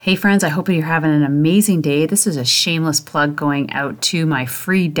Hey friends, I hope you're having an amazing day. This is a shameless plug going out to my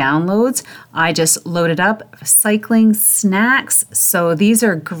free downloads. I just loaded up cycling snacks. So these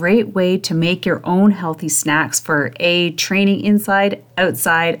are a great way to make your own healthy snacks for training inside,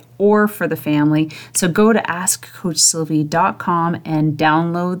 outside, or for the family. So go to askcoachsylvie.com and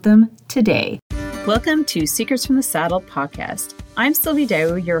download them today. Welcome to Secrets from the Saddle podcast. I'm Sylvie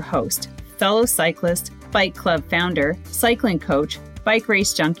Dow, your host, fellow cyclist, Bike Club founder, cycling coach, bike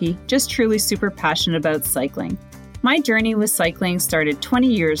race junkie, just truly super passionate about cycling. My journey with cycling started 20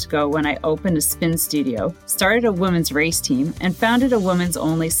 years ago when I opened a spin studio, started a women's race team, and founded a women's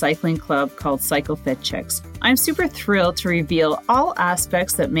only cycling club called Cycle Fit Chicks. I'm super thrilled to reveal all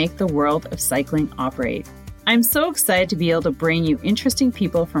aspects that make the world of cycling operate. I'm so excited to be able to bring you interesting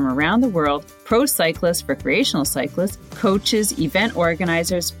people from around the world, pro cyclists, recreational cyclists, coaches, event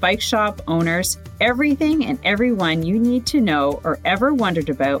organizers, bike shop owners, everything and everyone you need to know or ever wondered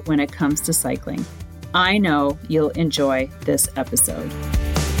about when it comes to cycling. I know you'll enjoy this episode.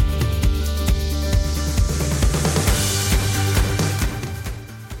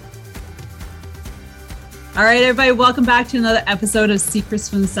 All right, everybody, welcome back to another episode of Secrets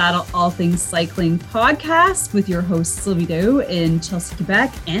from the Saddle, All Things Cycling podcast with your host, Sylvie Dow in Chelsea,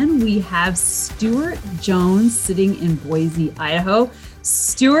 Quebec. And we have Stuart Jones sitting in Boise, Idaho.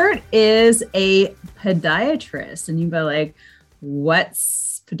 Stuart is a podiatrist. And you'd be like,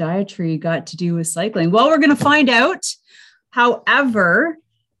 what's podiatry got to do with cycling? Well, we're going to find out. However,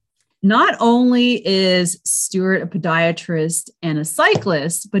 not only is Stuart a podiatrist and a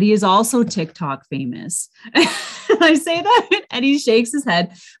cyclist, but he is also TikTok famous. I say that and he shakes his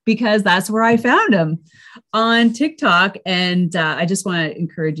head because that's where I found him on TikTok. And I just want to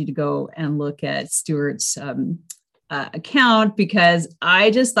encourage you to go and look at Stuart's account because I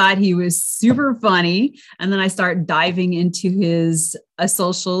just thought he was super funny. And then I started diving into his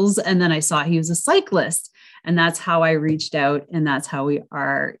socials and then I saw he was a cyclist. And that's how I reached out and that's how we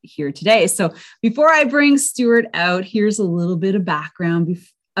are here today. So before I bring Stuart out, here's a little bit of background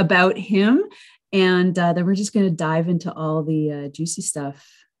about him. And then we're just going to dive into all the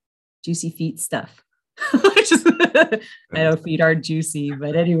juicy feet stuff. I know feet aren't juicy,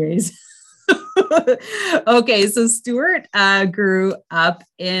 but anyways. Okay, so Stuart grew up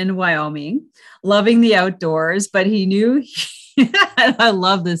in Wyoming, loving the outdoors, but he knew I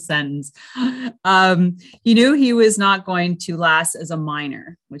love this sentence. He knew he was not going to last as a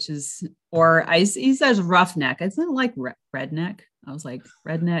miner, he says roughneck. Isn't it like redneck? I was like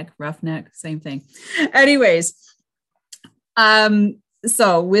redneck, roughneck, same thing. Anyways,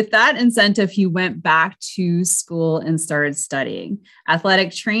 so with that incentive, he went back to school and started studying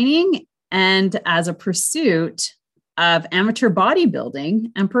athletic training and as a pursuit of amateur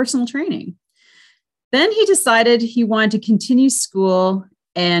bodybuilding and personal training. Then he decided he wanted to continue school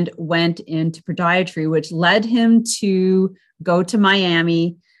and went into podiatry, which led him to go to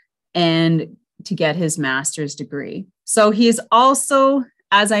Miami and to get his master's degree. So he is also,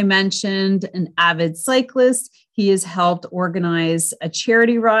 as I mentioned, an avid cyclist. He has helped organize a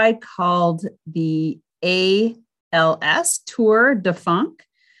charity ride called the ALS Tour de Funk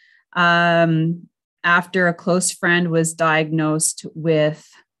after a close friend was diagnosed with,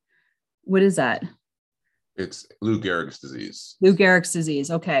 what is that? It's Lou Gehrig's disease. Lou Gehrig's disease.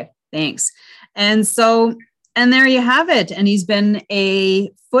 Okay, thanks. And there you have it. And he's been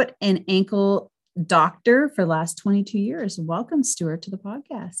a foot and ankle doctor for the last 22 years. Welcome, Stuart, to the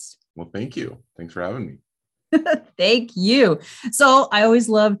podcast. Well, thank you. Thanks for having me. Thank you. So I always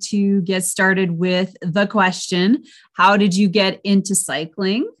love to get started with the question, how did you get into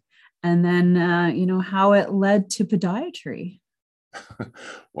cycling? And then, how it led to podiatry.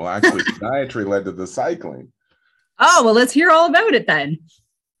 Well, actually, podiatry led to the cycling. Oh, well, let's hear all about it then.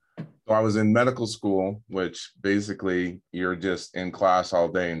 So I was in medical school, which basically you're just in class all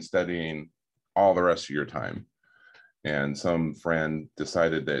day and studying all the rest of your time. And some friend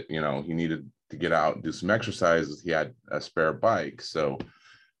decided that, he needed to get out and do some exercises. He had a spare bike. So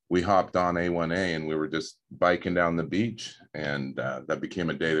we hopped on A1A and we were just biking down the beach. And that became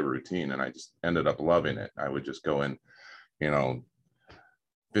a daily routine. And I just ended up loving it. I would just go in,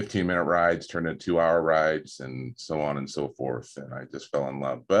 15-minute rides turned into 2-hour rides and so on and so forth. And I just fell in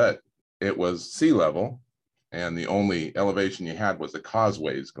love. But it was sea level. And the only elevation you had was the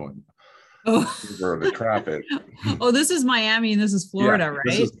causeways going over the traffic. Oh, this is Miami and this is Florida, right?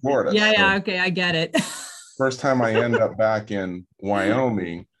 This is Florida. Yeah. Okay, I get it. First time I end up back in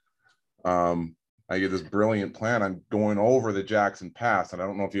Wyoming, I get this brilliant plan. I'm going over the Jackson Pass. And I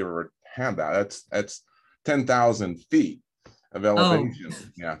don't know if you ever had that. That's 10,000 feet of elevation. Oh.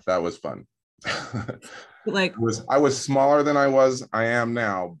 Yeah, that was fun. Like, I was smaller than I am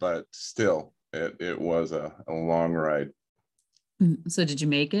now, but still, it was a long ride. so did you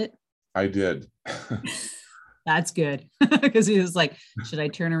make it? I did. That's good. Because he was like, should I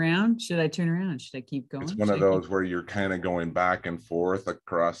turn around? Should I turn around? Should I keep going? It's one of those where you're kind of going back and forth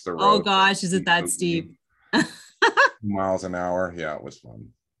across the road. Oh gosh, is it that steep? Miles an hour. Yeah, it was fun.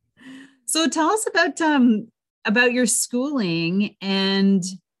 So tell us about your schooling and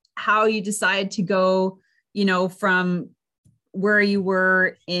how you decided to go, from where you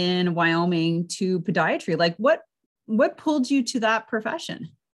were in Wyoming to podiatry. Like what pulled you to that profession?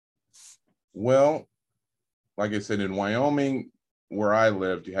 Well, like I said, in Wyoming, where I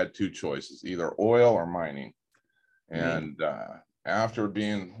lived, you had two choices, either oil or mining. And after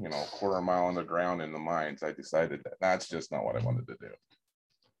being, a quarter mile underground in the mines, I decided that that's just not what I wanted to do.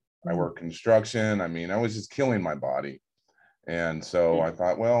 I worked construction. I mean, I was just killing my body. And so I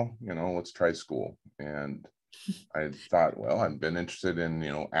thought, well, let's try school. And I thought, well, I've been interested in,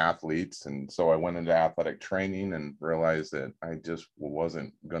 athletes. And so I went into athletic training and realized that I just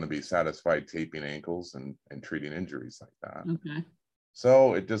wasn't going to be satisfied taping ankles and treating injuries like that. Okay.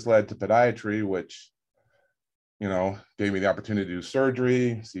 So it just led to podiatry, which, gave me the opportunity to do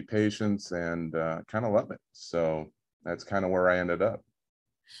surgery, see patients, and kind of love it. So that's kind of where I ended up.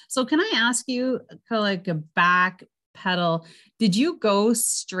 So can I ask you kind of like a back pedal? Did you go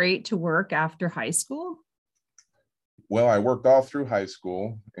straight to work after high school? Well, I worked all through high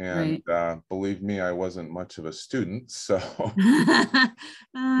school, and believe me, I wasn't much of a student. So some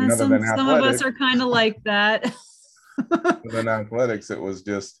of us are kind of like that. Than athletics, it was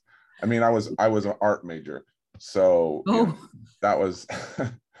just, I mean, I was an art major. So that was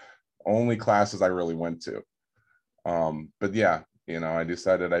only classes I really went to. But yeah, I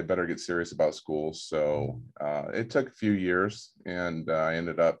decided I better get serious about school. So it took a few years, and I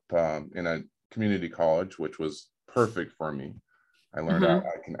ended up in a community college, which was perfect for me. I learned out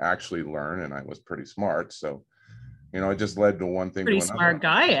I can actually learn, and I was pretty smart. So, it just led to one thing. Pretty smart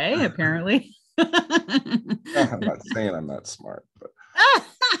guy, apparently. I'm not saying I'm not smart, but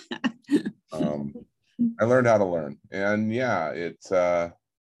I learned how to learn. And yeah, it's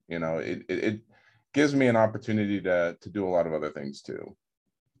it gives me an opportunity to do a lot of other things too.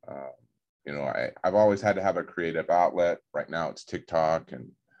 I've always had to have a creative outlet. Right now it's TikTok and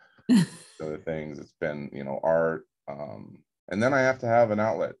other things. It's been, art. And then I have to have an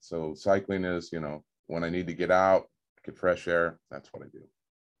outlet. So cycling is, when I need to get out, get fresh air, that's what I do.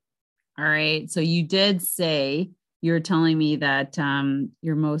 All right. So you did say, you were telling me that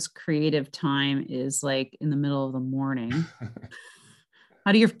your most creative time is like in the middle of the morning.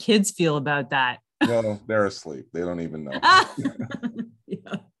 How do your kids feel about that? Well, they're asleep. They don't even know.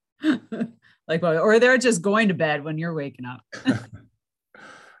 Yeah. Or they're just going to bed when you're waking up.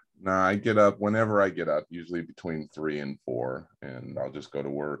 No, I get up whenever I get up, usually between 3 and 4, and I'll just go to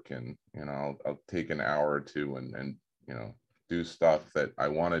work, and I'll take an hour or two and do stuff that I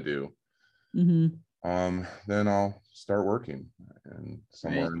want to do. Mm-hmm. Then I'll start working, and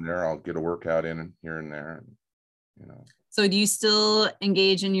somewhere in there I'll get a workout in here and there, So do you still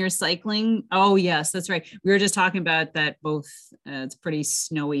engage in your cycling? Oh yes, that's right. We were just talking about that. Both it's pretty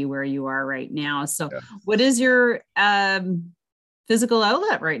snowy where you are right now. So what is your physical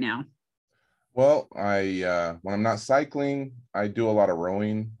outlet right now? Well, I when I'm not cycling, I do a lot of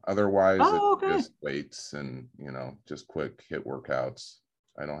rowing. Otherwise, it's just weights and just quick hit workouts.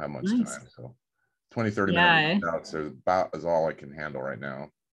 I don't have much time, so 20-30 minute workouts are about as all I can handle right now.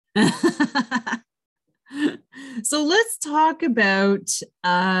 So let's talk about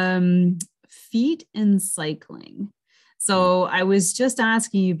feet and cycling. So I was just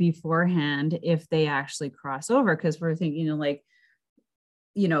asking you beforehand if they actually cross over, because we're thinking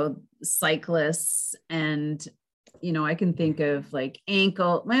cyclists, and I can think of like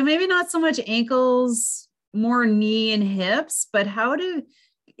ankle, maybe not so much ankles, more knee and hips, but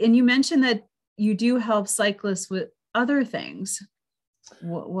and you mentioned that you do help cyclists with other things.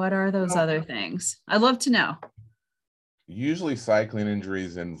 What are those other things? I'd love to know. Usually cycling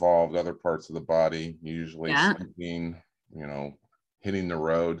injuries involve other parts of the body, usually slipping, hitting the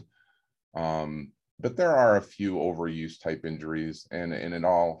road. But there are a few overuse type injuries, and it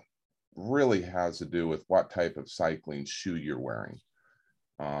all really has to do with what type of cycling shoe you're wearing.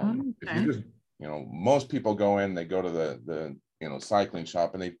 If you just, most people go in, they go to the cycling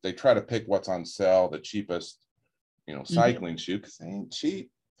shop, and they try to pick what's on sale, the cheapest, cycling shoe, because they ain't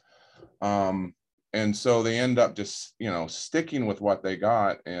cheap. And so they end up just, sticking with what they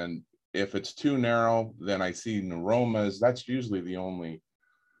got. And if it's too narrow, then I see neuromas. That's usually the only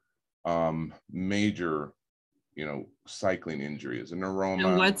major cycling injury is a neuroma.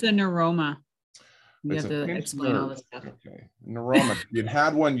 And what's a neuroma? You It's have a to pinched explain all nerve. this stuff. Okay. Neuroma, if you'd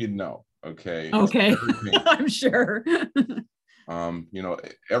had one, you'd know. Okay. It's Okay. very painful. I'm sure. You know,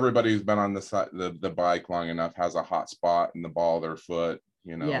 everybody who's been on the bike long enough has a hot spot in the ball of their foot,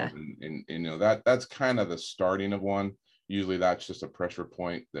 you know, Yeah. and you know, that's kind of the starting of one. Usually that's just a pressure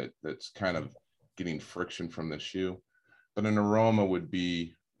point that's kind of getting friction from the shoe. But an neuroma would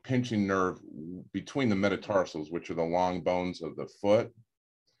be pinching nerve between the metatarsals, which are the long bones of the foot.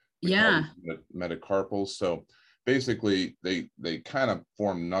 We call Yeah. them metacarpals. So basically they kind of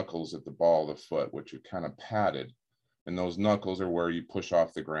form knuckles at the ball of the foot, which are kind of padded. And those knuckles are where you push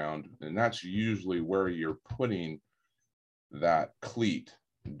off the ground. And that's usually where you're putting that cleat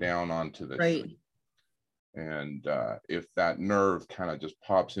down onto the Right. shoe. And if that nerve kind of just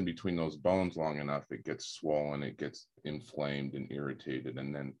pops in between those bones long enough, it gets swollen, it gets inflamed and irritated.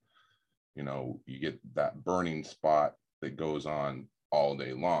 And then, you know, you get that burning spot that goes on all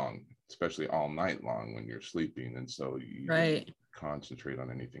day long, especially all night long when you're sleeping. And so you Right. concentrate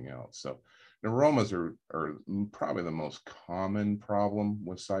on anything else. So neuromas are probably the most common problem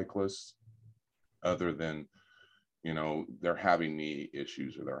with cyclists, other than, you know, they're having knee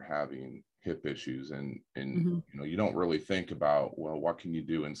issues or they're having hip issues. And you know, you don't really think about, well, what can you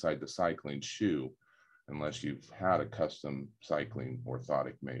do inside the cycling shoe unless you've had a custom cycling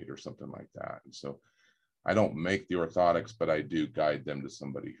orthotic made or something like that. And so I don't make the orthotics, but I do guide them to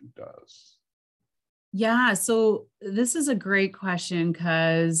somebody who does. Yeah. So this is a great question,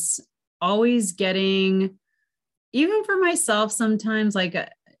 because always getting, even for myself, sometimes like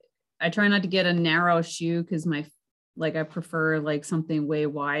I try not to get a narrow shoe because I prefer like something way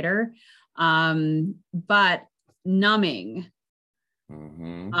wider. But numbing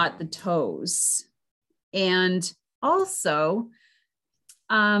at the toes. And also,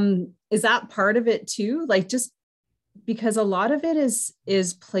 is that part of it too? Like, just because a lot of it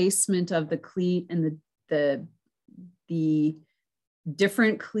is placement of the cleat and the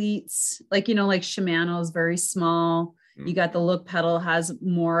different cleats, like, you know, like Shimano is very small. You got the Look pedal has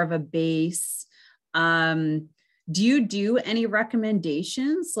more of a base. Do you do any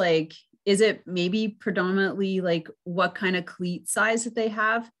recommendations? Like, is it maybe predominantly like what kind of cleat size that they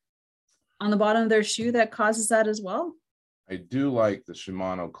have on the bottom of their shoe that causes that as well? I do like the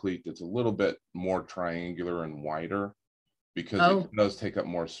Shimano cleat that's a little bit more triangular and wider, because it does take up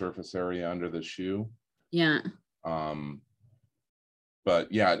more surface area under the shoe. Yeah.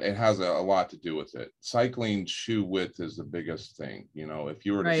 But yeah, it has a lot to do with it. Cycling shoe width is the biggest thing. You know, if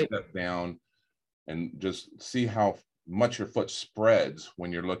you were to step down and just see how much your foot spreads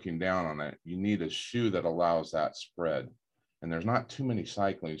when you're looking down on it, you need a shoe that allows that spread. And there's not too many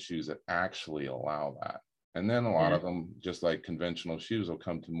cycling shoes that actually allow that. And then a lot of them, just like conventional shoes, will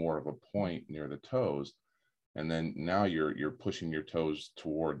come to more of a point near the toes. And then now you're pushing your toes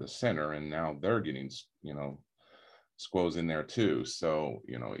toward the center, and now they're getting, you know, squoze in there too. So,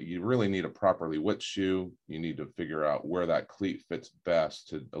 you know, you really need a properly width shoe. You need to figure out where that cleat fits best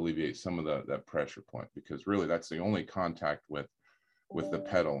to alleviate some of that pressure point, because really that's the only contact with the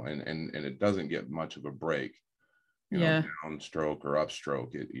pedal, and it doesn't get much of a break, you know, downstroke or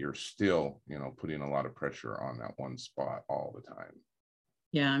upstroke. You're still, you know, putting a lot of pressure on that one spot all the time.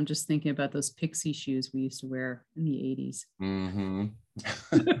 Yeah, I'm just thinking about those pixie shoes we used to wear in the 80s.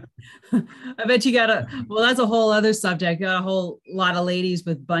 I bet you well, that's a whole other subject. You got a whole lot of ladies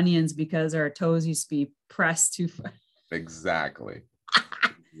with bunions because our toes used to be pressed too far. Exactly.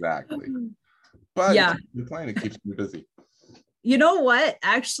 But yeah, you're playing, it keeps me busy. You know what?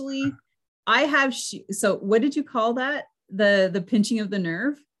 Actually, I have, so what did you call that? The pinching of the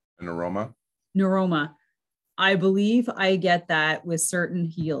nerve? Neuroma. Neuroma. I believe I get that with certain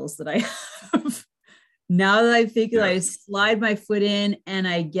heels that I have. Now that I think I slide my foot in and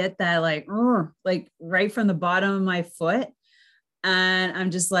I get that like right from the bottom of my foot. And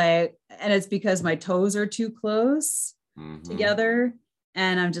I'm just like, and it's because my toes are too close together.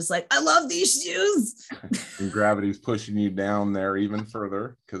 And I'm just like, I love these shoes. And gravity's pushing you down there even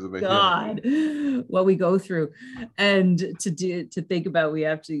further because of the heel. What we go through. And to think about, we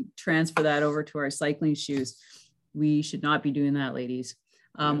have to transfer that over to our cycling shoes. We should not be doing that, ladies,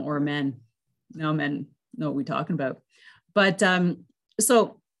 or men. No, men know what we're talking about. But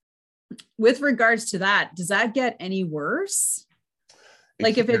so with regards to that, does that get any worse?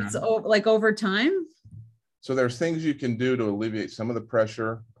 Like if it's like over time? So there's things you can do to alleviate some of the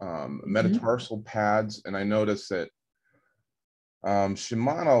pressure, metatarsal pads. And I noticed that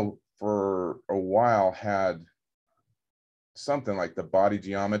Shimano for a while had something like the body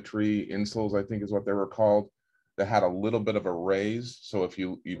geometry insoles, I think is what they were called, that had a little bit of a raise. So if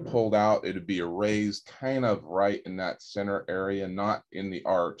you pulled out, it'd be a raise kind of right in that center area, not in the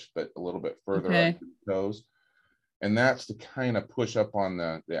arch, but a little bit further up the toes. And that's to kind of push up on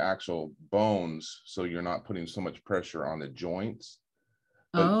the actual bones, so you're not putting so much pressure on the joints.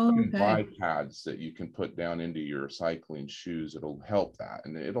 But bike pads that you can put down into your cycling shoes, it'll help that,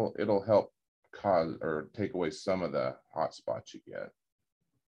 and it'll help cause or take away some of the hot spots you get.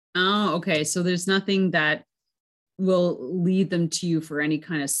 Oh, okay. So there's nothing that will lead them to you for any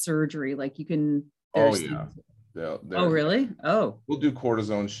kind of surgery. Like you can. Oh yeah. Oh really? Oh. We'll do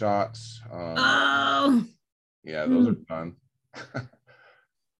cortisone shots. Oh. Yeah, those are fun.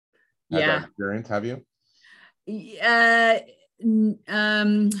 Yeah. That experience? Have you?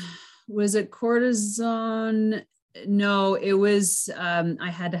 Was it cortisone? No, it was I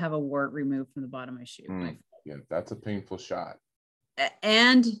had to have a wart removed from the bottom of my shoe. Yeah, that's a painful shot.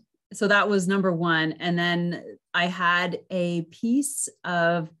 And so that was number one. And then I had a piece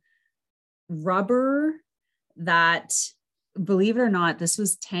of rubber that, believe it or not, this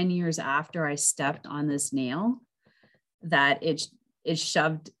was 10 years after I stepped on this nail, that it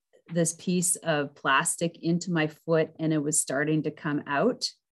shoved this piece of plastic into my foot, and it was starting to come out,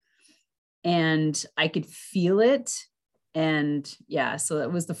 and I could feel it. And yeah, so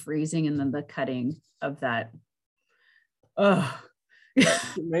that was the freezing and then the cutting of that. Oh,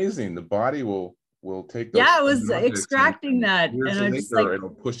 that's amazing. The body will take those. Yeah, it was extracting that, and I just like, it'll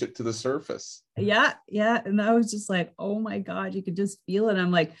push it to the surface. Yeah. And I was just like, oh my God, you could just feel it.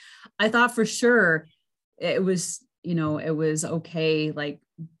 I'm like, I thought for sure it was, it was okay. Like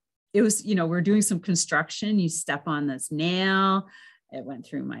it was, we're doing some construction. You step on this nail, it went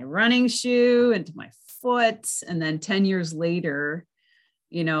through my running shoe into my foot. And then 10 years later,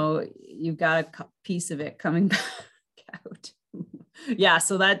 you've got a piece of it coming back out. Yeah.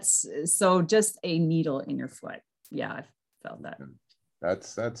 So just a needle in your foot. Yeah. I felt that.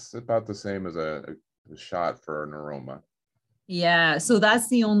 That's about the same as a shot for a neuroma. Yeah. So that's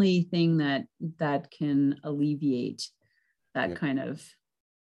the only thing that can alleviate that kind of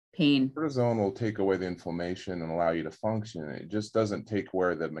pain. Cortisone will take away the inflammation and allow you to function. It just doesn't take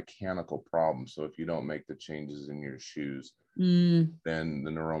away the mechanical problem. So if you don't make the changes in your shoes, then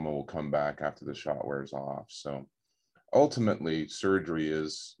the neuroma will come back after the shot wears off. So ultimately, surgery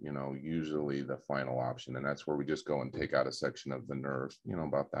is, usually the final option. And that's where we just go and take out a section of the nerve,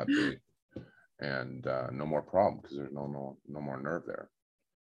 about that big, and no more problem, because there's no more nerve there.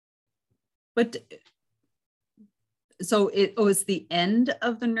 But so it's the end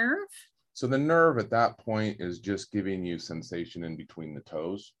of the nerve? So the nerve at that point is just giving you sensation in between the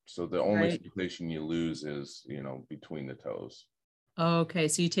toes. So the only sensation you lose is, between the toes. Okay.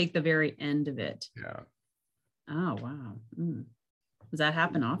 So you take the very end of it. Yeah. Oh, wow. Does that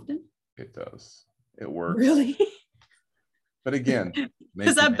happen often? It does. It works. Really? But again,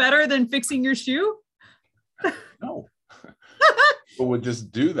 is that better than fixing your shoe? No. People would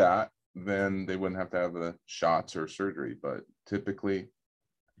just do that, then they wouldn't have to have the shots or surgery. But typically,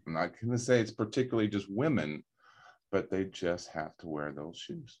 I'm not going to say it's particularly just women, but they just have to wear those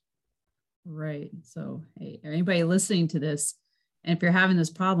shoes. Right. So, hey, anybody listening to this, and if you're having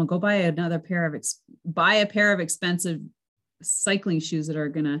this problem, go buy a pair of expensive cycling shoes that are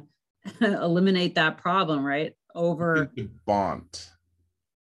going to eliminate that problem, right? Over Bont.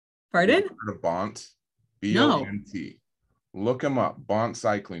 Pardon? Bont. B-O-N-T. No. Look them up. Bont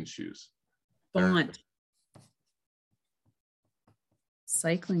cycling shoes. Bont.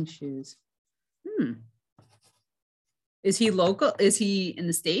 Cycling shoes. Is he local? Is he in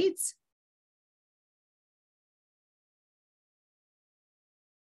the States?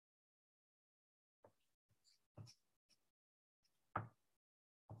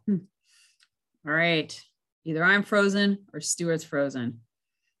 All right. Either I'm frozen or Stuart's frozen.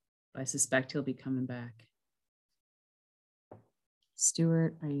 I suspect he'll be coming back.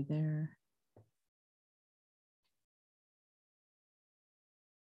 Stuart, are you there?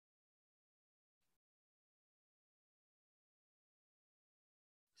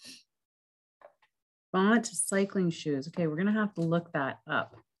 Bont cycling shoes. Okay, we're going to have to look that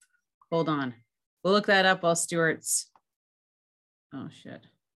up. Hold on. We'll look that up while Stuart's. Oh, shit.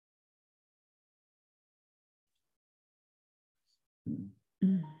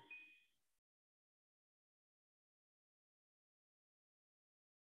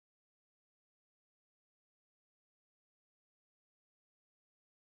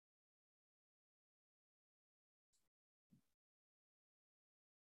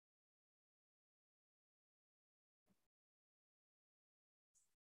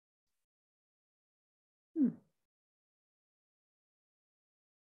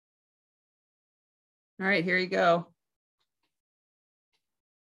 All right, here you go.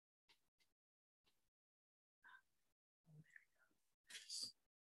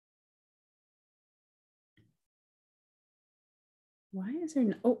 Why is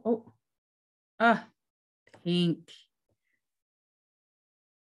there no, pink.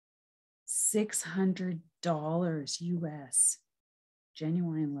 $600 US.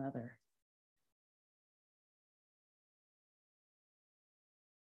 Genuine leather.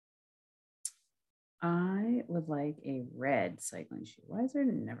 I would like a red cycling shoe. Why is there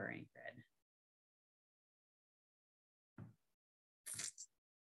never any red?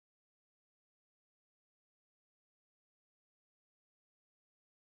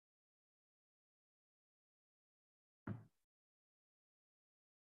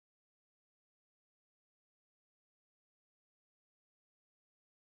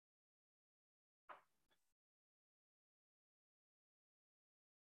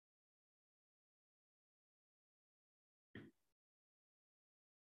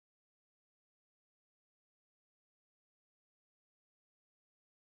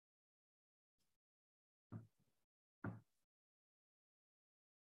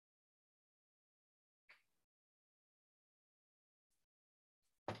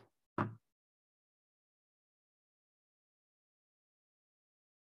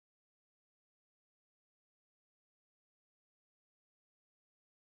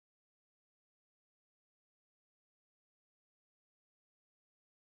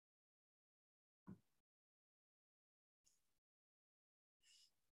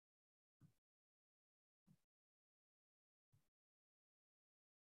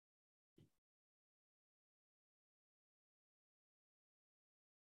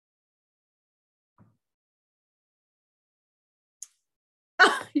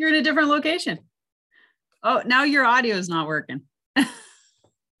 You're in a different location. Oh, now your audio is not working.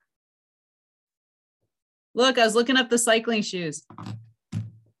 Look, I was looking up the cycling shoes.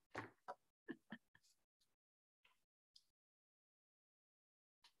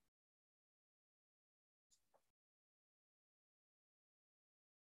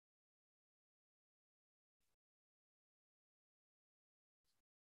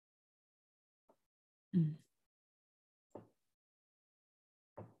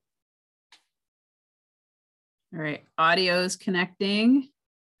 All right, audio is connecting.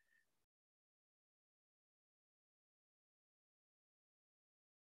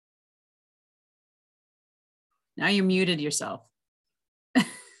 Now you muted yourself. All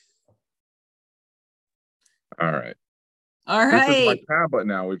right. All right. This is my tablet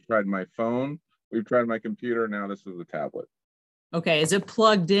now. We've tried my phone. We've tried my computer. Now this is the tablet. Okay, is it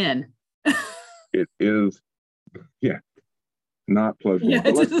plugged in? It is, yeah, not plugged in. Yeah,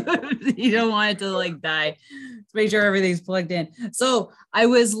 you don't want it to like die. Let's make sure everything's plugged in. So I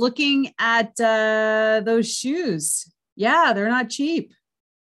was looking at those shoes. Yeah, they're not cheap.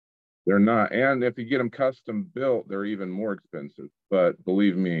 They're not. And if you get them custom built, they're even more expensive. But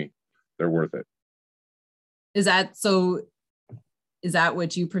believe me, they're worth it. Is that so? Is that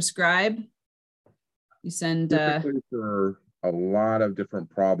what you prescribe? You send typically for a lot of different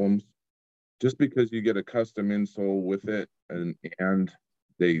problems. Just because you get a custom insole with it, and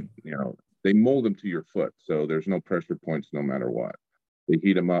they, you know, they mold them to your foot, so there's no pressure points no matter what. They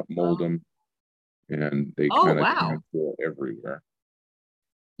heat them up, mold them, and they kind of transfer everywhere.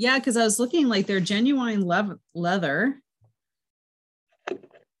 Yeah, because I was looking like they're genuine leather.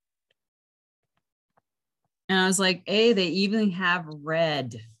 And I was like, hey, they even have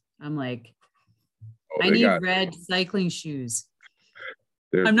red. I'm like, I need red cycling shoes.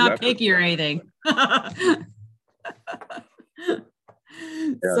 I'm not picky or anything. So,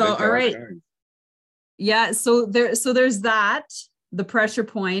 all right. Yeah, so there's that, the pressure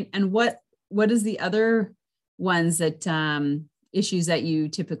point, and what is the other ones that issues that you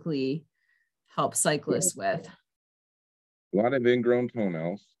typically help cyclists with? A lot of ingrown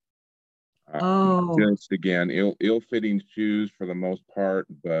toenails. Just again, ill-fitting shoes for the most part,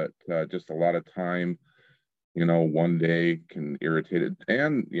 but just a lot of time, you know, one day can irritate it,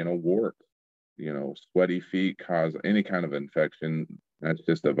 and wart, sweaty feet cause any kind of infection. That's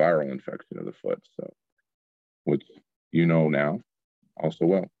just a viral infection of the foot. So, which now also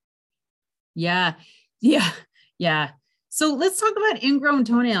well. Yeah. So let's talk about ingrown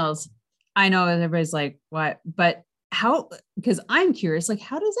toenails. I know everybody's like, what? But how? Because I'm curious, like,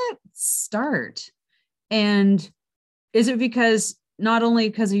 how does that start? And is it not only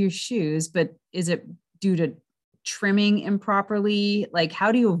because of your shoes, but is it due to trimming improperly? Like,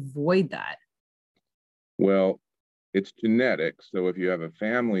 how do you avoid that? Well, it's genetic. So if you have a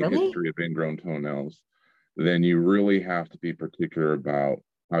family history of ingrown toenails, then you really have to be particular about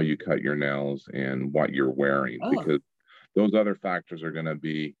how you cut your nails and what you're wearing, Oh, because those other factors are going to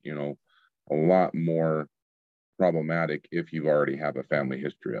be, a lot more problematic if you already have a family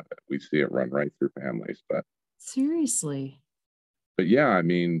history of it. We see it run right through families, seriously. but yeah, I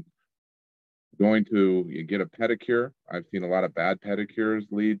mean, going to you get a pedicure. I've seen a lot of bad pedicures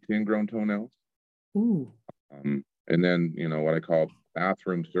lead to ingrown toenails. Ooh. And then, what I call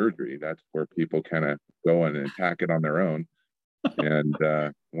bathroom surgery. That's where people kind of go in and attack it on their own. And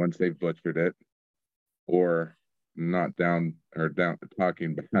once they've butchered it, or not down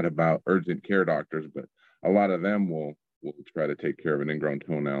talking bad about urgent care doctors, but a lot of them will try to take care of an ingrown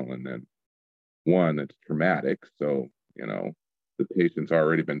toenail. And then one, it's traumatic. So, the patient's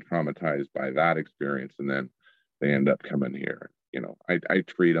already been traumatized by that experience. And then they end up coming here. I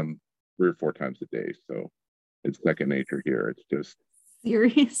treat them 3 or 4 times a day. So it's second nature here. It's just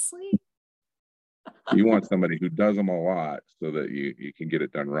Seriously? you want somebody who does them a lot so that you can get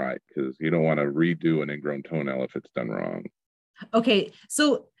it done right, because you don't want to redo an ingrown toenail if it's done wrong. Okay,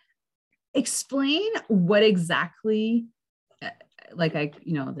 so explain what exactly, the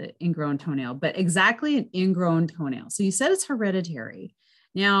ingrown toenail, but exactly an ingrown toenail. So you said it's hereditary.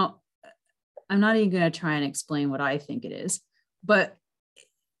 Now, I'm not even going to try and explain what I think it is, but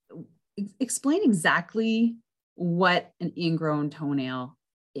explain exactly what an ingrown toenail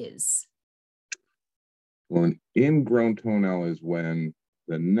is. Well, an ingrown toenail is when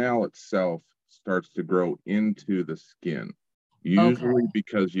the nail itself starts to grow into the skin, usually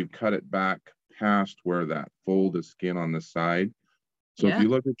because you've cut it back past where that fold of skin on the side. So if you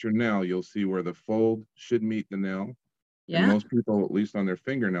look at your nail, you'll see where the fold should meet the nail. Yeah. And most people, at least on their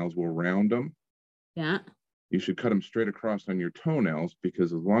fingernails, will round them. Yeah. You should cut them straight across on your toenails,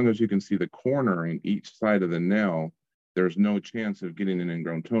 because as long as you can see the corner in each side of the nail, there's no chance of getting an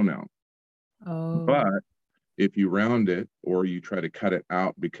ingrown toenail. Oh. But if you round it, or you try to cut it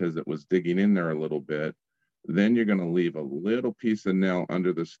out because it was digging in there a little bit, then you're going to leave a little piece of nail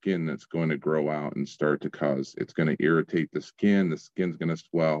under the skin that's going to grow out and start to it's going to irritate the skin's going to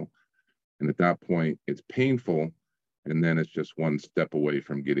swell. And at that point, it's painful. And then it's just one step away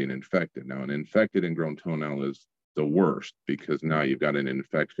from getting infected. Now, an infected ingrown toenail is the worst, because now you've got an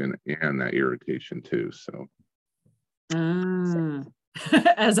infection and that irritation too. So,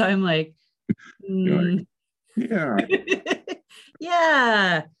 as I'm like,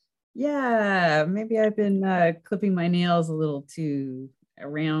 yeah. Yeah, maybe I've been clipping my nails a little too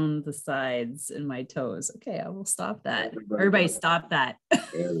around the sides and my toes. Okay, I will stop that. Everybody stop that.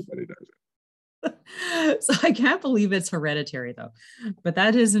 Everybody does it. So I can't believe it's hereditary though, but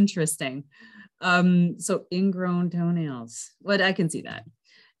that is interesting. So ingrown toenails. I can see that.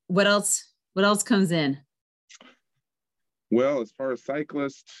 What else comes in? Well, as far as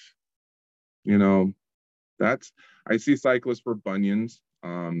cyclists, I see cyclists for bunions.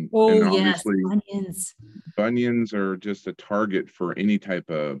 And obviously, yes, bunions are just a target for any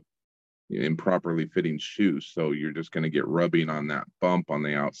type of improperly fitting shoes. So you're just going to get rubbing on that bump on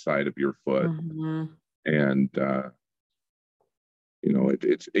the outside of your foot. And,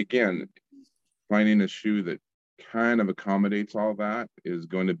 it's again, finding a shoe that kind of accommodates all that is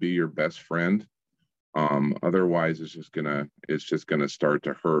going to be your best friend. Otherwise, it's just gonna start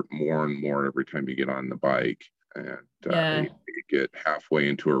to hurt more and more every time you get on the bike, and you get halfway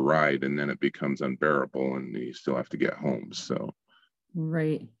into a ride, and then it becomes unbearable, and you still have to get home. So,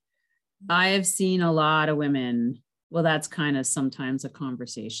 right. I have seen a lot of women. Well, that's kind of sometimes a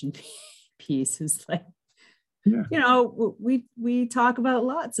conversation piece. Is like, we talk about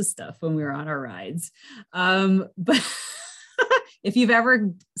lots of stuff when we're on our rides, but. If you've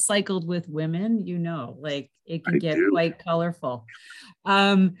ever cycled with women, like it can get quite colorful.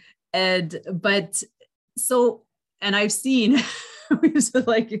 And I've seen, then it's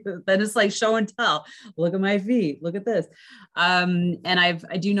like show and tell. Look at my feet. Look at this. And I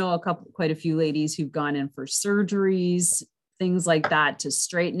do know quite a few ladies who've gone in for surgeries, things like that to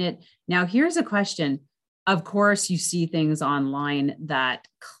straighten it. Now, here's a question. Of course, you see things online that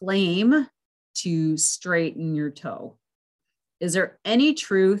claim to straighten your toe. Is there any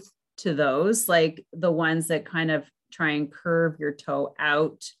truth to those, like the ones that kind of try and curve your toe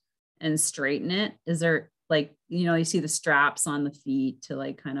out and straighten it? Is there you see the straps on the feet to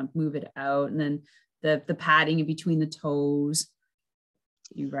like kind of move it out, and then the padding in between the toes?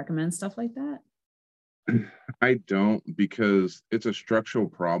 Do you recommend stuff like that? I don't, because it's a structural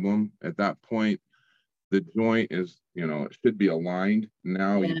problem. At that point, the joint is, it should be aligned.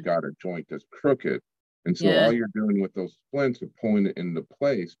 Now you've got a joint that's crooked. And so all you're doing with those splints are pulling it into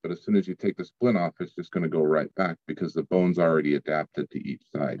place. But as soon as you take the splint off, it's just going to go right back, because the bone's already adapted to each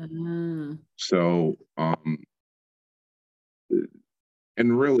side. So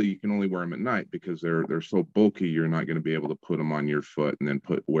And really, you can only wear them at night because they're so bulky. You're not going to be able to put them on your foot and then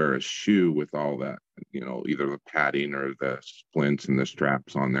wear a shoe with all that, either the padding or the splints and the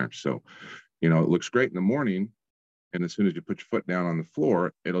straps on there. So, it looks great in the morning, and as soon as you put your foot down on the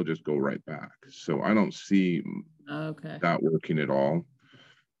floor, it'll just go right back. So I don't see that working at all.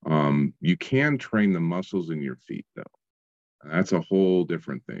 You can train the muscles in your feet, though. That's a whole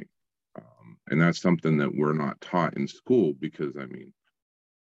different thing. And that's something that we're not taught in school because,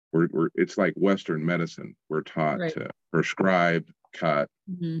 it's like Western medicine. We're taught to prescribe, cut,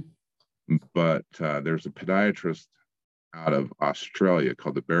 but there's a podiatrist out of Australia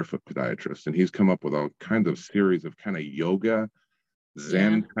called the Barefoot Podiatrist, and he's come up with all kinds of series of kind of yoga,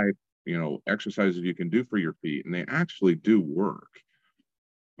 Zen type, exercises you can do for your feet, and they actually do work.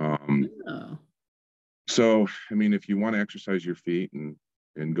 So, if you want to exercise your feet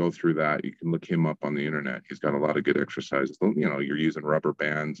and go through that, you can look him up on the internet. He's got a lot of good exercises. You're using rubber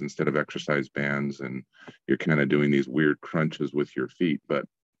bands instead of exercise bands, and you're kind of doing these weird crunches with your feet, but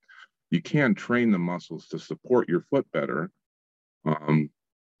you can train the muscles to support your foot better. And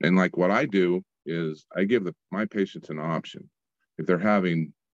like what I do is I give my patients an option. If they're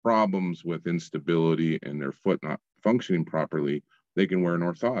having problems with instability and their foot not functioning properly, they can wear an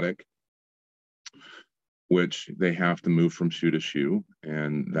orthotic, which they have to move from shoe to shoe,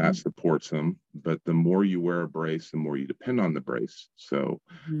 and that supports them. But the more you wear a brace, the more you depend on the brace. So,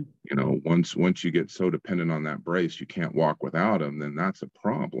 once you get so dependent on that brace, you can't walk without them, then that's a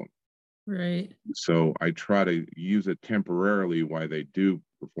problem. Right. So I try to use it temporarily while they do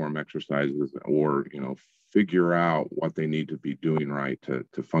perform exercises, or, figure out what they need to be doing right to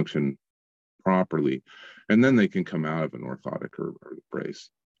function properly. And then they can come out of an orthotic or the brace.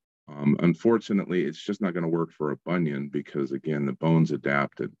 Unfortunately, it's just not going to work for a bunion because, again, the bone's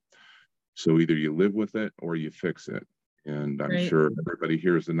adapted. So either you live with it or you fix it. And I'm sure everybody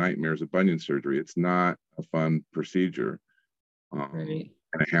hears the nightmares of bunion surgery. It's not a fun procedure. And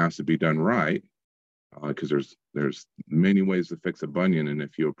it has to be done right because there's many ways to fix a bunion. And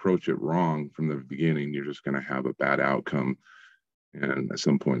if you approach it wrong from the beginning, you're just going to have a bad outcome. And at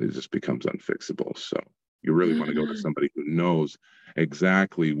some point, it just becomes unfixable. So you really want to go to somebody who knows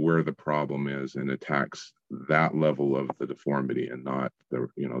exactly where the problem is and attacks that level of the deformity and not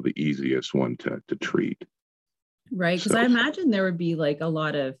the easiest one to treat. Right. Because I imagine there would be like a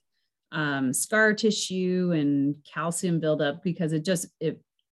lot of scar tissue and calcium buildup because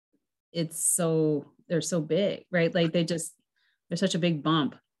they're so big, right? Like they're such a big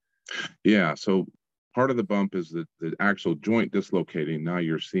bump. Yeah. So part of the bump is the actual joint dislocating. Now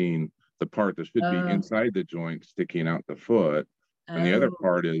you're seeing the part that should be inside the joint sticking out the foot. And the other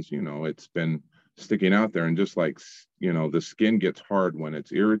part is, it's been sticking out there. And just like, the skin gets hard when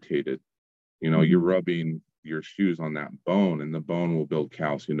it's irritated, you're rubbing your shoes on that bone, and the bone will build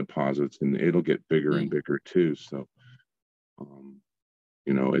calcium deposits, and it'll get bigger and bigger too. So,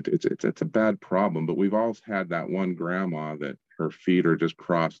 it's a bad problem, but we've all had that one grandma that her feet are just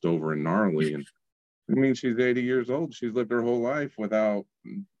crossed over and gnarly. And she's 80 years old. She's lived her whole life without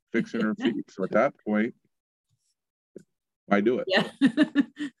fixing her feet. So at that point, why do it? Yeah.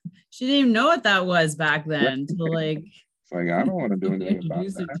 She didn't even know what that was back then. It's like, I don't want to do anything about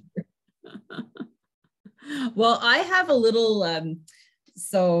that. Well, I have a little,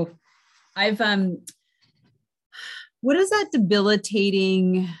 so I've, what is that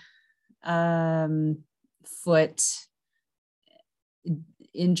debilitating foot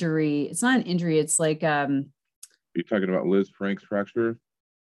injury? It's not an injury. It's like, you're talking about Liz Frank's fracture?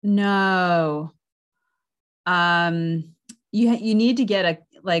 No. You need to get a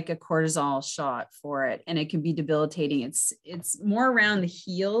cortisol shot for it, and it can be debilitating. It's more around the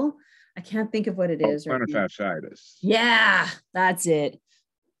heel. I can't think of what it is. Plantar fasciitis. Yeah, that's it.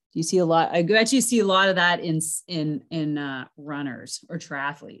 You see a lot. I bet you see a lot of that in runners or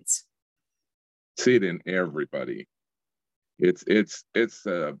triathletes. See it in everybody. It's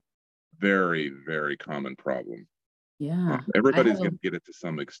a very, very common problem. Yeah, everybody's going to get it to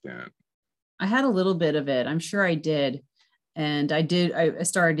some extent. I had a little bit of it. I'm sure I did. And I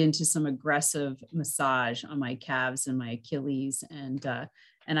started into some aggressive massage on my calves and my Achilles, and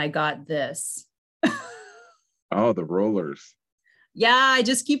I got this. Oh, the rollers. Yeah, I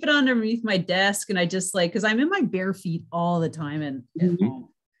just keep it underneath my desk, and I just because I'm in my bare feet all the time and at home.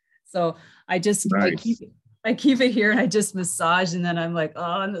 So I just I keep it here, and I just massage, and then I'm like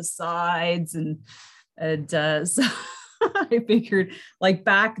on the sides, and so I figured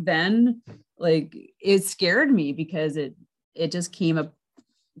back then, it scared me because it just came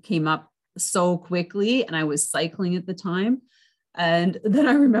up so quickly, and I was cycling at the time. And then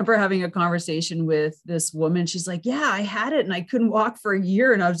I remember having a conversation with this woman. She's like, yeah, I had it and I couldn't walk for a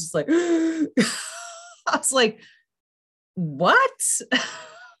year. And I was just like, I was like, what?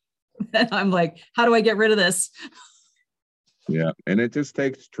 And I'm like, how do I get rid of this? Yeah. And it just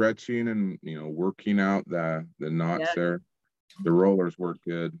takes stretching and, working out the knots there. The rollers work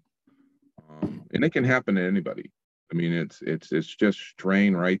good. And it can happen to anybody. I mean, it's just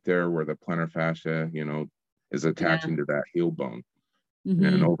strain right there where the plantar fascia, is attaching to that heel bone. Mm-hmm.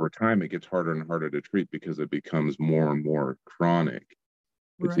 And over time, it gets harder and harder to treat because it becomes more and more chronic.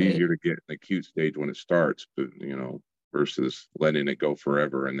 It's easier to get an acute stage when it starts, but, versus letting it go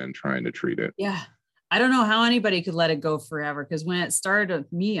forever and then trying to treat it. Yeah. I don't know how anybody could let it go forever, because when it started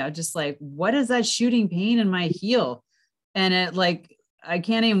with me, I was just like, what is that shooting pain in my heel? And it I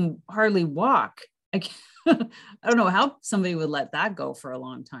can't even hardly walk. I don't know how somebody would let that go for a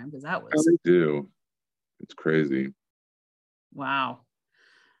long time, because that was. They do. It's crazy. Wow.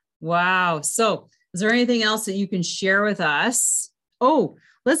 So is there anything else that you can share with us? Oh,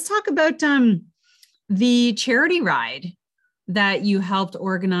 let's talk about the charity ride that you helped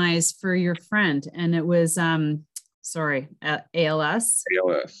organize for your friend. And it was, ALS. ALS,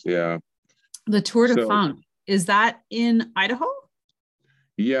 yeah. The Tour de Funk. Is that in Idaho?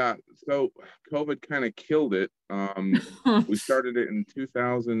 Yeah. So COVID kind of killed it. We started it in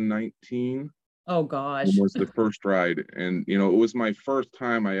 2019. Oh gosh. It was the first ride. And, it was my first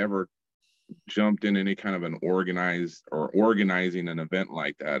time I ever jumped in any kind of an organizing an event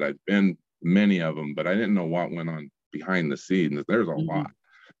like that. I've been many of them, but I didn't know what went on behind the scenes. There's a lot.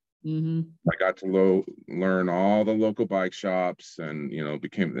 Mm-hmm. I got to learn all the local bike shops and,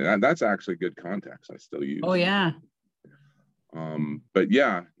 that's actually good contacts I still use. Oh yeah. But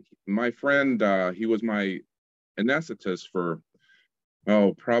yeah, my friend, he was my anesthetist for,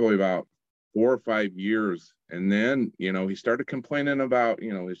 probably about 4 or 5 years. And then, he started complaining about,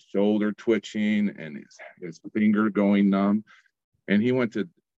 his shoulder twitching and his finger going numb. And he went to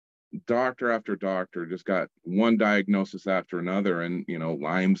doctor after doctor, just got one diagnosis after another, and,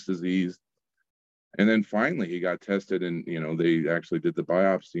 Lyme's disease. And then finally he got tested and, they actually did the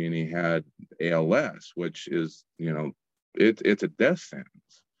biopsy and he had ALS, which is, it's a death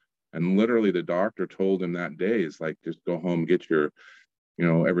sentence. And literally the doctor told him that day, is like, just go home, get your,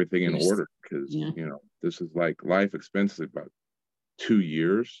 everything in order, because, this is like life expectancy about 2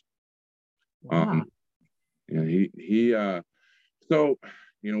 years. Wow. So,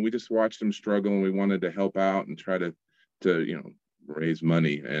 we just watched him struggle and we wanted to help out and try to raise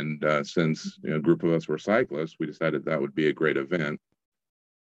money. And since a group of us were cyclists, we decided that would be a great event.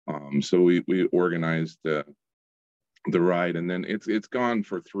 So we organized the ride, and then it's gone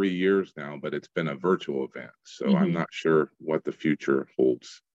for 3 years now, but it's been a virtual event. So I'm not sure what the future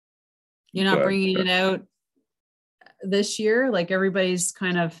holds. You're not bringing it out this year? Like everybody's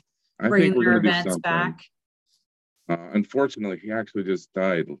kind of bringing their events back? Unfortunately, he actually just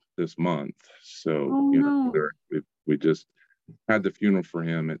died this month. So, we just had the funeral for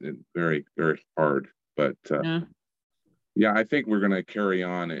him, and very, very hard. But yeah, I think we're going to carry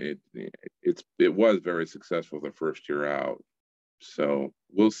on. It was very successful the first year out. So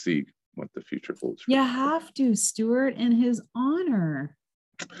we'll see what the future holds. You have to, Stuart, in his honor.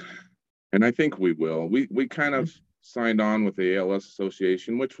 And I think we will. We kind of signed on with the ALS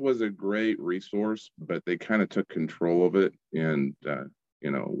Association, which was a great resource, but they kind of took control of it. And,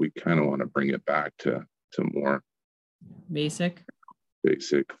 we kind of want to bring it back to more basic,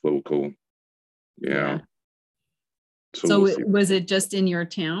 local. Yeah. So was it just in your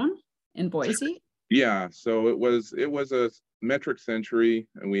town in Boise? Yeah. So it was a metric century,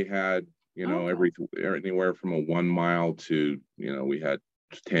 and we had, anywhere from a 1 mile to, we had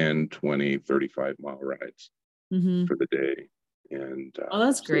 10, 20, 35 mile rides for the day. And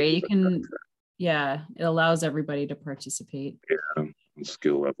that's great. You can, it allows everybody to participate. Yeah,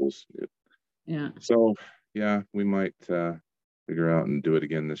 skill levels. Yeah. So we might figure out and do it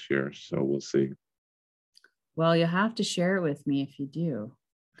again this year. So we'll see. Well, you have to share it with me if you do,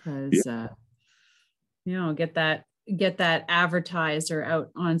 because get that advertised or out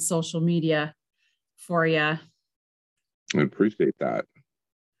on social media for you. I appreciate that.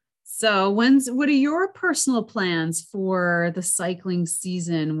 So what are your personal plans for the cycling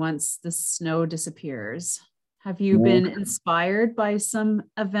season once the snow disappears? Have you been inspired by some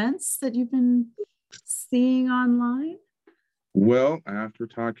events that you've been seeing online? Well, after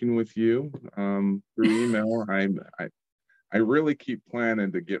talking with you through email, I really keep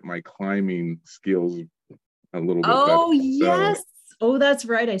planning to get my climbing skills a little bit better. Oh, yes. So, that's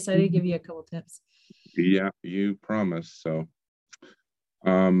right. I said I'd give you a couple tips. Yeah, you promised. So,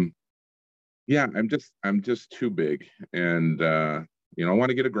 Yeah, I'm just too big. And I want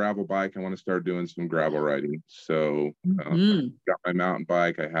to get a gravel bike. I want to start doing some gravel riding. So got my mountain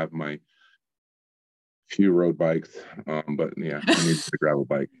bike. I have my few road bikes. But yeah, I need a gravel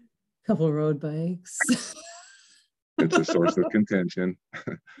bike. Couple road bikes. It's a source of contention.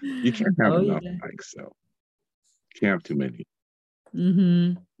 You can't have enough yeah. bikes, so you can't have too many.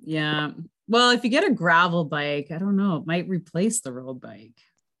 Yeah. Well, if you get a gravel bike, I don't know, it might replace the road bike.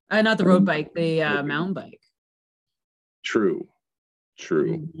 Not the road bike, the mountain bike. True.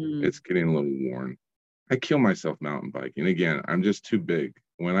 It's getting a little worn. I kill myself mountain biking. Again, I'm just too big.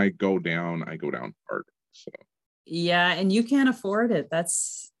 When I go down hard. So yeah, and you can't afford it.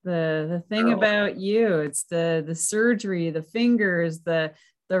 That's the thing about you. It's the surgery, the fingers, the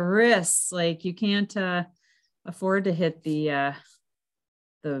wrists. Like you can't afford to hit the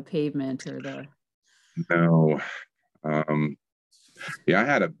pavement or the. No. Yeah, I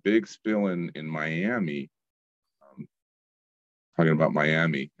had a big spill in Miami. Talking about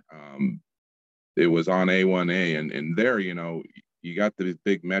Miami. It was on A1A, and there, you got these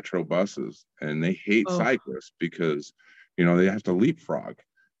big metro buses, and they hate cyclists because, they have to leapfrog.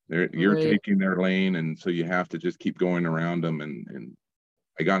 You're taking their lane, and so you have to just keep going around them. And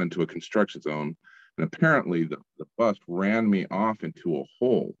I got into a construction zone, and apparently the bus ran me off into a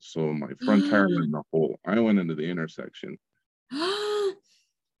hole. So my front tire was in the hole. I went into the intersection,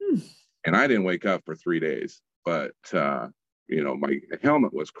 and I didn't wake up for 3 days. But my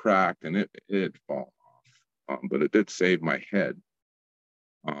helmet was cracked, and it fall off. But it did save my head.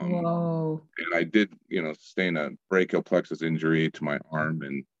 Whoa. And I did, sustain a brachial plexus injury to my arm,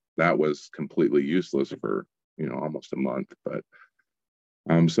 and that was completely useless for, almost a month. But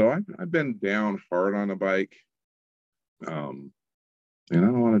so I've been down hard on a bike, and I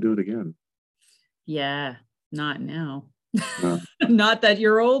don't want to do it again. Yeah, not now. No. Not that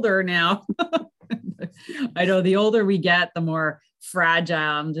you're older now. I know the older we get, the more fragile.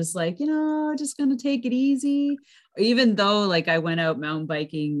 I'm just like, just going to take it easy. Even though like I went out mountain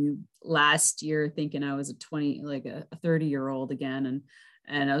biking last year thinking I was a 30-year-old again.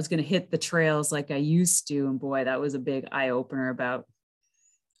 And I was going to hit the trails like I used to. And boy, that was a big eye opener about a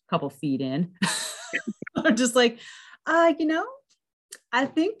couple feet in. I'm just like, I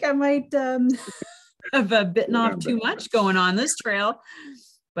think I might have bitten off too much going on this trail.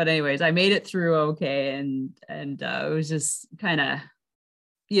 But anyways, I made it through okay. And it was just kind of,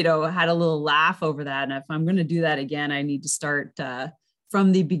 had a little laugh over that. And if I'm going to do that again, I need to start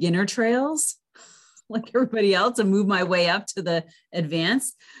from the beginner trails like everybody else and move my way up to the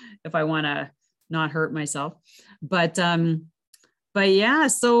advanced if I want to not hurt myself. But yeah,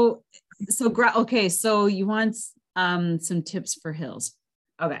 so you want some tips for hills.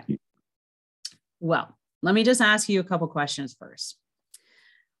 Okay. Well, let me just ask you a couple questions first.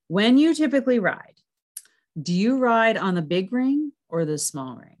 When you typically ride, do you ride on the big ring or the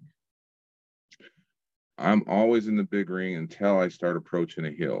small ring? I'm always in the big ring until I start approaching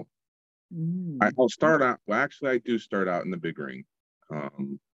a hill. I'll start out. Well, actually, I do start out in the big ring,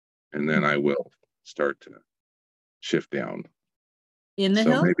 and then I will start to shift down. In the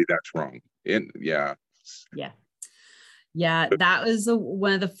hill? So maybe that's wrong. Yeah. That was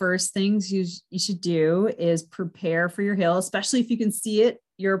one of the first things you should do is prepare for your hill, especially if you can see it,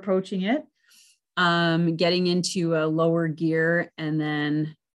 you're approaching it, getting into a lower gear and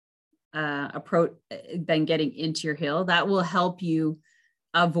then getting into your hill. That will help you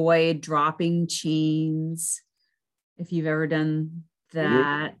avoid dropping chains. If you've ever done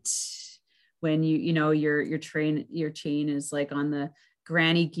that, when your chain is like on the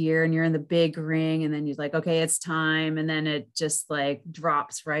granny gear and you're in the big ring and then you're like, okay, it's time. And then it just like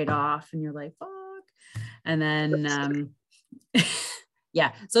drops right off and you're like, fuck. And then,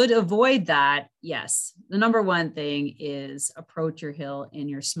 yeah. So to avoid that, yes, the number one thing is approach your hill in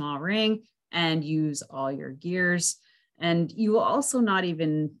your small ring and use all your gears. And you will also not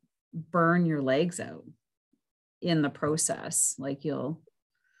even burn your legs out in the process. Like you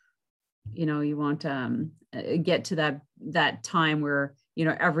won't get to that time where,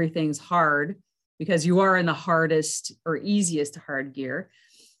 everything's hard because you are in the hardest or easiest hard gear.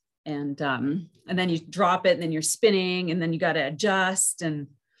 And then you drop it and then you're spinning and then you got to adjust. And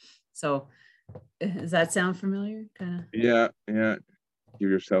so does that sound familiar? Kind of. Yeah. Give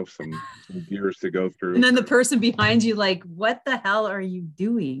yourself some gears to go through. And then the person behind you, like, what the hell are you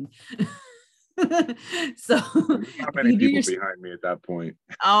doing? So not many people behind me at that point.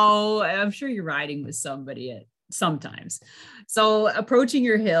 Oh, I'm sure you're riding with somebody sometimes. So approaching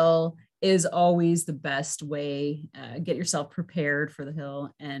your hill is always the best way. Get yourself prepared for the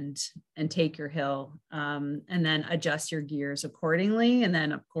hill and take your hill, and then adjust your gears accordingly. And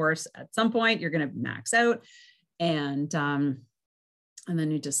then of course, at some point you're going to max out, and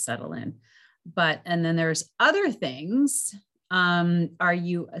then you just settle in. And then there's other things. Are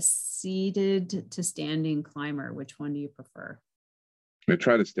you a seated to standing climber? Which one do you prefer? I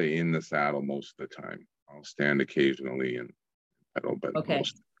try to stay in the saddle most of the time. I'll stand occasionally and pedal, but okay.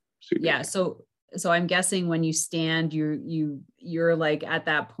 Yeah. So I'm guessing when you stand, you're like at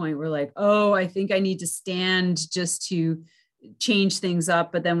that point where like, oh, I think I need to stand just to change things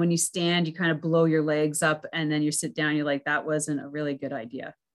up. But then when you stand, you kind of blow your legs up, and then you sit down, you're like, that wasn't a really good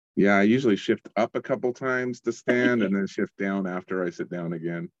idea. Yeah, I usually shift up a couple times to stand and then shift down after I sit down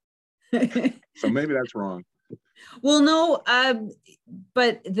again. So maybe that's wrong. Well, no,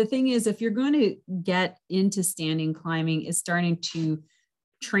 but the thing is, if you're going to get into standing climbing, is starting to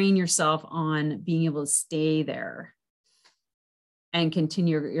train yourself on being able to stay there and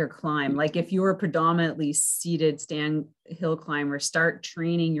continue your climb. Like if you're a predominantly seated stand hill climber, start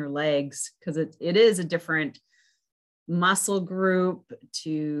training your legs, because it is a different muscle group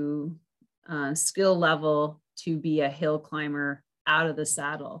to skill level to be a hill climber out of the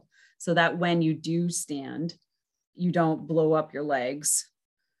saddle, so that when you do stand, you don't blow up your legs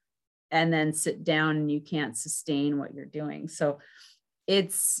and then sit down and you can't sustain what you're doing. So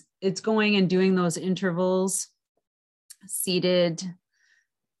it's going and doing those intervals, seated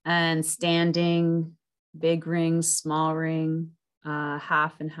and standing, big ring, small ring,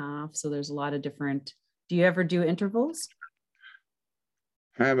 half and half. So there's a lot of different. Do you ever do intervals?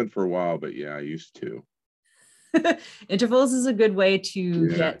 I haven't for a while, but yeah, I used to. Intervals is a good way to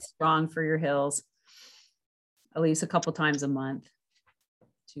get strong for your hills, at least a couple times a month,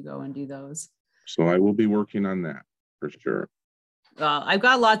 to go and do those. So I will be working on that for sure. Well, I've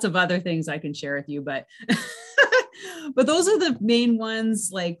got lots of other things I can share with you, but but those are the main ones.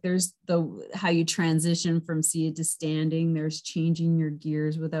 Like there's how you transition from seated to standing. There's changing your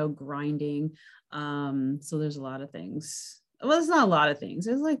gears without grinding. So there's a lot of things. Well, it's not a lot of things.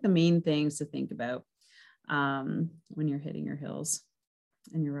 There's like the main things to think about when you're hitting your hills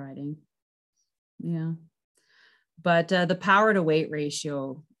and you're riding. Yeah. But the power to weight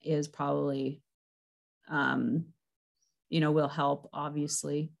ratio is probably, will help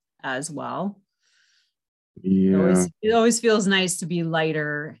obviously as well. Yeah. It always feels nice to be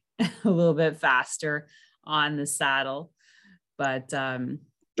lighter, a little bit faster on the saddle, but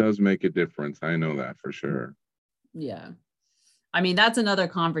does make a difference. I know that for sure. Yeah. I mean, that's another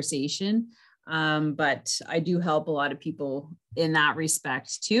conversation. But I do help a lot of people in that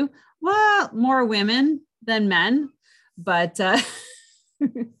respect too. Well, more women than men, but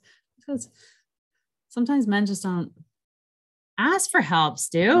because sometimes men just don't ask for help,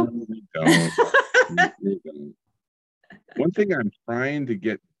 Stu. Don't. One thing I'm trying to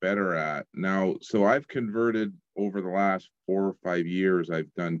get better at now, so I've converted over the last 4 or 5 years.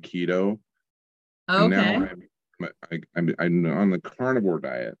 I've done keto. Okay. And now I'm on the carnivore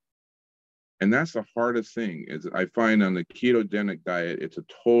diet. And that's the hardest thing is I find on the ketogenic diet, it's a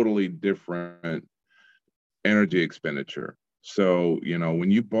totally different energy expenditure. So,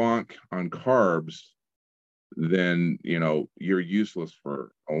 when you bonk on carbs, then, you're useless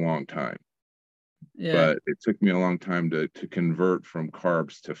for a long time. Yeah. But it took me a long time to convert from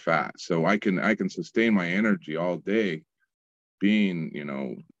carbs to fat. So I can sustain my energy all day being,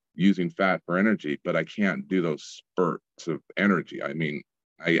 using fat for energy, but I can't do those spurts of energy. I mean,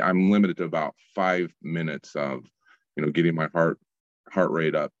 I'm limited to about 5 minutes of, getting my heart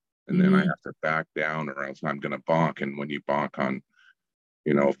rate up, and then I have to back down or else I'm going to bonk. And when you bonk on,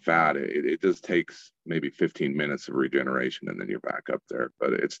 fat, it just takes maybe 15 minutes of regeneration and then you're back up there.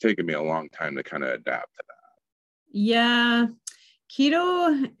 But it's taken me a long time to kind of adapt to that. Yeah.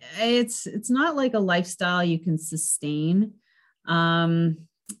 Keto, it's not like a lifestyle you can sustain.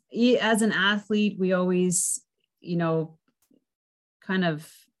 As an athlete, we always, kind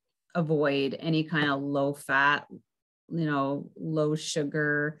of avoid any kind of low fat, low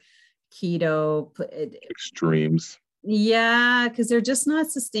sugar, keto extremes. Yeah, because they're just not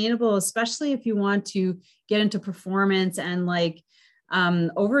sustainable, especially if you want to get into performance, and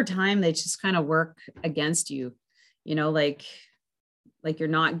over time they just kind of work against you, like you're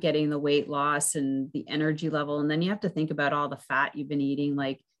not getting the weight loss and the energy level. And then you have to think about all the fat you've been eating.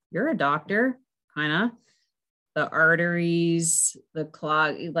 Like you're a doctor, kind of. The arteries, the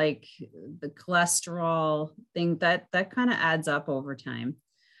clog, like the cholesterol thing that kind of adds up over time.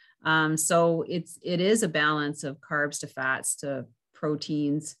 So it is a balance of carbs to fats to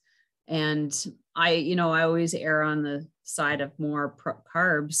proteins. And I always err on the side of more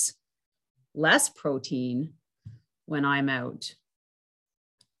carbs less protein when I'm out.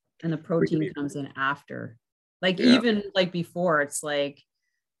 And the protein comes in after. Like even like before, it's like,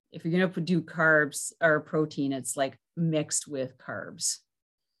 if you're going to do carbs or protein, it's like mixed with carbs,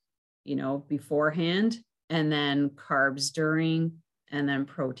 beforehand, and then carbs during, and then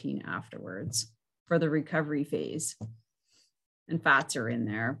protein afterwards for the recovery phase. And fats are in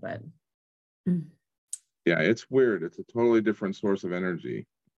there, but. Yeah, it's weird. It's a totally different source of energy.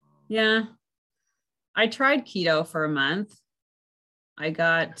 Yeah. I tried keto for a month.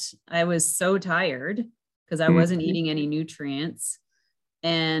 I was so tired because I wasn't eating any nutrients.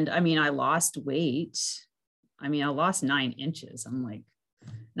 And I mean, I lost weight. I mean, I lost 9 inches. I'm like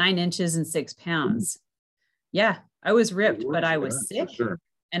 9 inches and 6 pounds. Yeah, I was ripped, but I was sick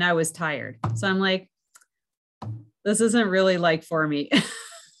and I was tired. So I'm like, this isn't really like for me.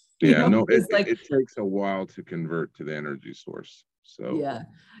 It takes a while to convert to the energy source. So yeah,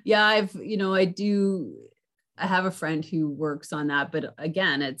 I have a friend who works on that, but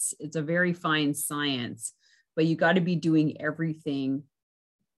again, it's a very fine science, but you got to be doing everything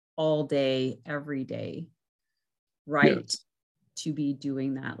all day, every day, right? Yes. To be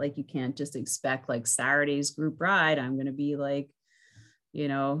doing that. Like you can't just expect like Saturday's group ride, I'm going to be like,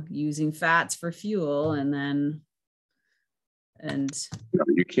 using fats for fuel and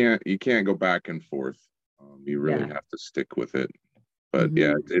you can't go back and forth. You really have to stick with it. But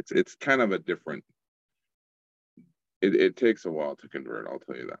it's kind of a different, it takes a while to convert, I'll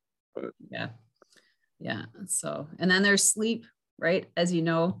tell you that. But yeah. So, and then there's sleep, right? As you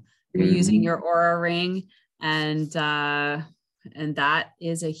know, you're using your Oura ring, and that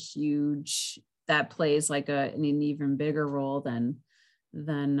is that plays like an even bigger role than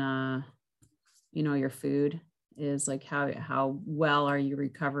your food is, like how well are you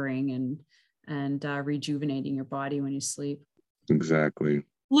recovering and rejuvenating your body when you sleep. Exactly.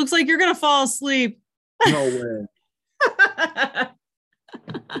 Looks like you're gonna fall asleep. No way.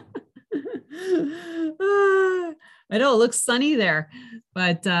 I know it looks sunny there,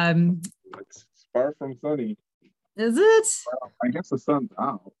 but it's far from sunny. Is it? Well, I guess the sun's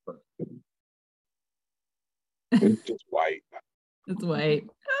out, but it's just white. It's white.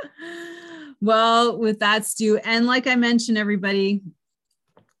 Well, with that, Stu, and like I mentioned, everybody,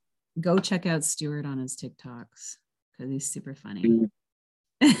 go check out Stuart on his TikToks because he's super funny.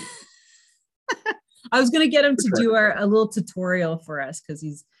 I was going to get him to do a little tutorial for us because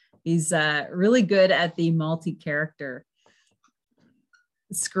he's really good at the multi-character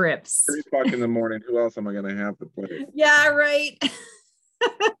scripts. 3 o'clock in the morning. Who else am I going to have to play? Yeah, right.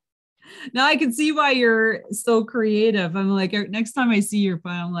 Now I can see why you're so creative. I'm like, next time I see your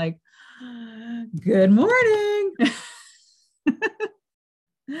phone, I'm like, good morning.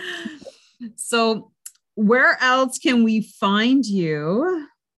 So where else can we find you,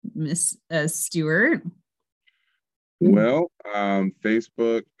 Miss Stuart? Well,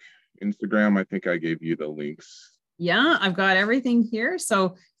 Facebook, Instagram, I think I gave you the links. Yeah, I've got everything here.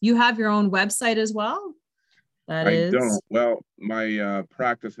 So you have your own website as well? I don't. Well, my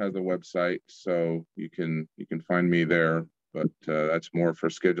practice has a website, so you can find me there, but that's more for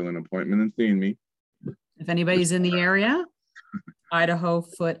scheduling an appointment and seeing me. If anybody's in the area,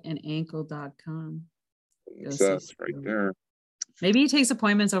 idahofootandAnkle.com. It's us right there. Maybe he takes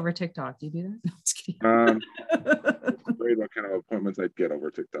appointments over TikTok. Do you do that? No, I'm just kidding. I'm afraid what kind of appointments I'd get over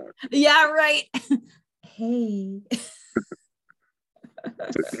TikTok. Yeah, right. Hey.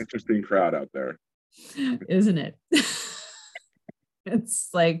 It's an interesting crowd out there. Isn't it? It's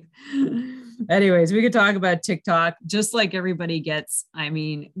like, anyways, we could talk about TikTok, just like everybody gets,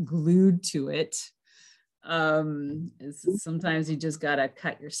 glued to it. Sometimes you just got to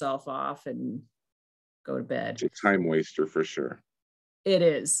cut yourself off and go to bed. It's a time waster for sure. It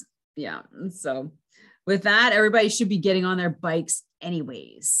is. Yeah. So with that, everybody should be getting on their bikes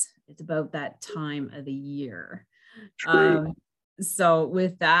anyways. It's about that time of the year. True. So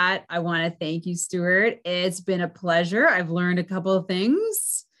with that, I want to thank you, Stuart. It's been a pleasure. I've learned a couple of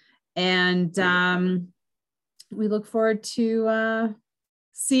things, and we look forward to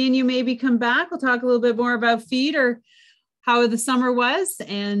seeing you maybe come back. We'll talk a little bit more about feed or how the summer was.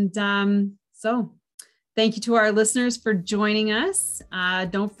 And so thank you to our listeners for joining us.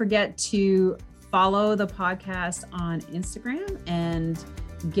 Don't forget to follow the podcast on Instagram and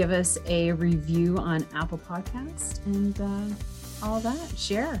give us a review on Apple Podcast and all that.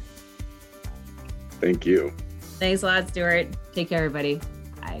 Share. Thank you. Thanks a lot, Stuart. Take care, everybody.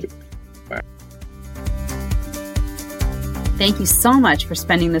 Bye. Bye. Thank you so much for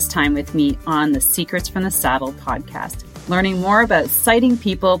spending this time with me on the Secrets from the Saddle podcast, learning more about sighting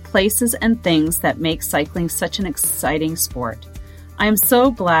people, places, and things that make cycling such an exciting sport. I'm so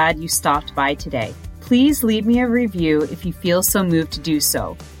glad you stopped by today. Please leave me a review if you feel so moved to do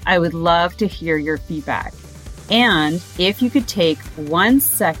so. I would love to hear your feedback. And if you could take 1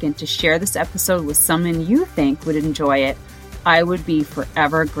 second to share this episode with someone you think would enjoy it, I would be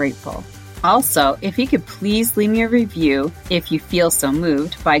forever grateful. Also, if you could please leave me a review if you feel so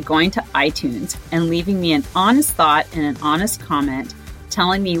moved by going to iTunes and leaving me an honest thought and an honest comment,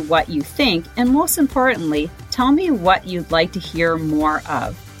 telling me what you think, and most importantly, tell me what you'd like to hear more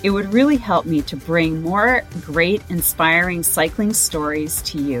of. It would really help me to bring more great, inspiring cycling stories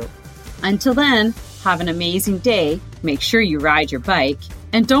to you. Until then, have an amazing day. Make sure you ride your bike.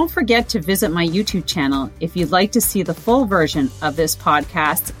 And don't forget to visit my YouTube channel if you'd like to see the full version of this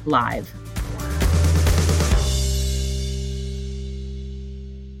podcast live.